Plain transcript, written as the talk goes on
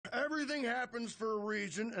everything happens for a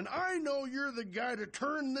reason, and I know you're the guy to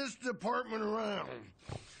turn this department around.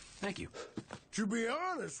 Thank you. To be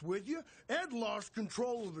honest with you, Ed lost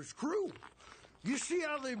control of his crew. You see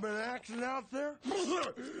how they've been acting out there?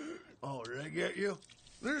 Oh, did I get you?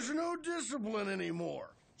 There's no discipline anymore.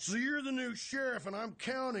 So you're the new sheriff, and I'm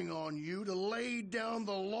counting on you to lay down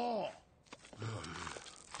the law.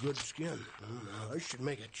 Good skin. I should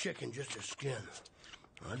make a chicken just a skin.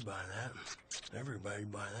 I'd buy that.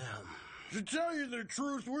 Everybody'd buy that. To tell you the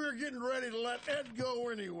truth, we're getting ready to let Ed go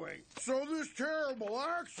anyway. So this terrible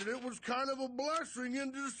accident was kind of a blessing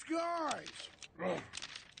in disguise.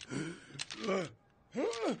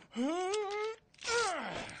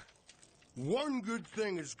 One good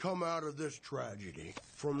thing has come out of this tragedy.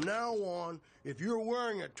 From now on, if you're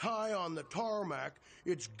wearing a tie on the tarmac,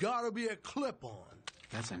 it's gotta be a clip-on.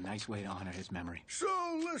 That's a nice way to honor his memory.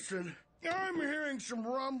 So, listen, I'm hearing some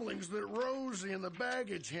rumblings that Rosie and the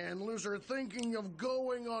baggage handlers are thinking of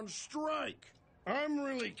going on strike. I'm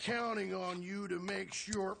really counting on you to make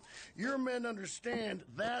sure your men understand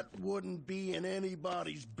that wouldn't be in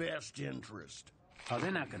anybody's best interest. Oh,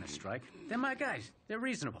 they're not gonna strike. They're my guys. They're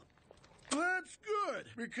reasonable. That's good,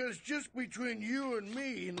 because just between you and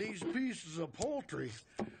me and these pieces of poultry,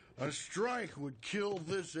 a strike would kill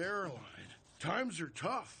this airline. Times are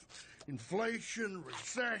tough. Inflation,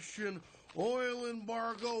 recession, oil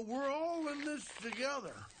embargo, we're all in this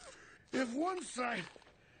together. If one side...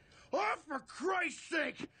 Oh, for Christ's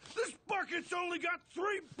sake! This bucket's only got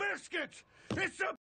 3 biscuits! It's a